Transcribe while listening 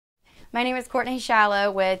My name is Cortney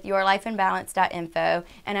Shallow with yourlifeandbalance.info,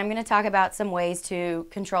 and I'm going to talk about some ways to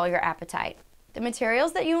control your appetite. The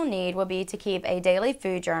materials that you will need will be to keep a daily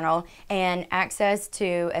food journal and access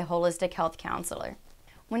to a holistic health counselor.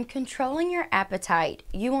 When controlling your appetite,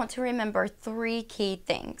 you want to remember 3 key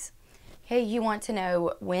things. Okay, you want to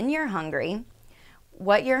know when you're hungry,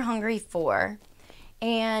 what you're hungry for,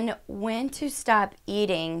 and when to stop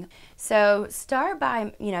eating. So start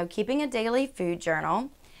by, keeping a daily food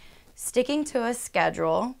journal, sticking to a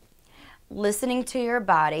schedule, listening to your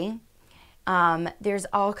body. There's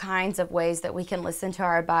all kinds of ways that we can listen to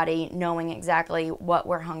our body, knowing exactly what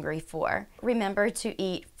we're hungry for. Remember to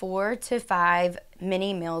eat 4 to 5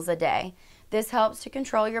 mini meals a day. This helps to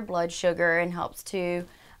control your blood sugar and helps to,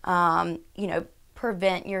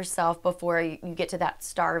 prevent yourself before you get to that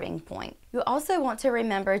starving point. You also want to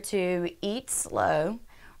remember to eat slow,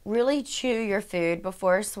 really chew your food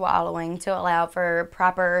before swallowing to allow for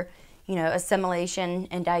proper, assimilation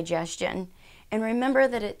and digestion. And remember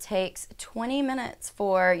that it takes 20 minutes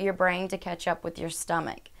for your brain to catch up with your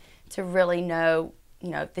stomach to really know,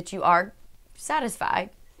 that you are satisfied.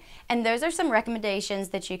 And those are some recommendations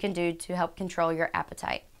that you can do to help control your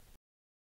appetite.